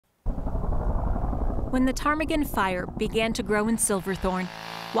When the Ptarmigan fire began to grow in Silverthorne,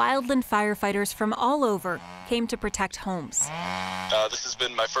 wildland firefighters from all over came to protect homes. This has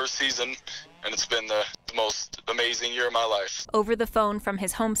been my first season, and it's been the most amazing year of my life. Over the phone from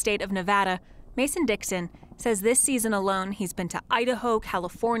his home state of Nevada, Mason Dixon says this season alone he's been to Idaho,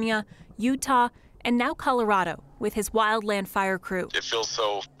 California, Utah, and now Colorado with his wildland fire crew. It feels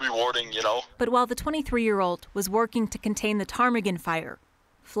so rewarding, you know. But while the 23-year-old was working to contain the Ptarmigan fire,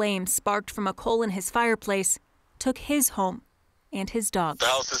 flames sparked from a coal in his fireplace took his home and his dogs. The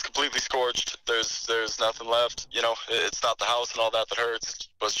house is completely scorched. There's nothing left. You know, it's not the house and all that hurts.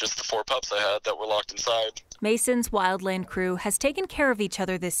 It was just the 4 pups I had that were locked inside. Mason's wildland crew has taken care of each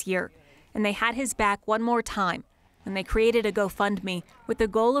other this year, and they had his back one more time when they created a GoFundMe with the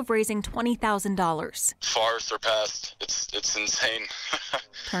goal of raising $20,000. Far surpassed. It's insane.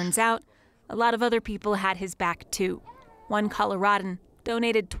 Turns out, a lot of other people had his back too. One Coloradan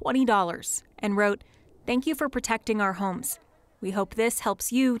donated $20 and wrote, "Thank you for protecting our homes. We hope this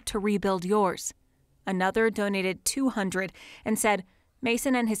helps you to rebuild yours." Another donated $200 and said,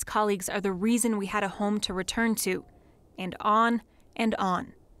 "Mason and his colleagues are the reason we had a home to return to." And on and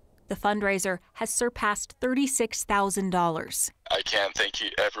on. The fundraiser has surpassed $36,000. I can't thank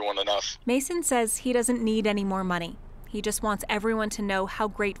everyone enough. Mason says he doesn't need any more money. He just wants everyone to know how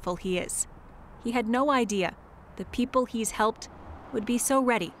grateful he is. He had no idea the people he's helped would be so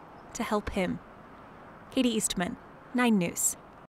ready to help him. Katie Eastman, 9 News.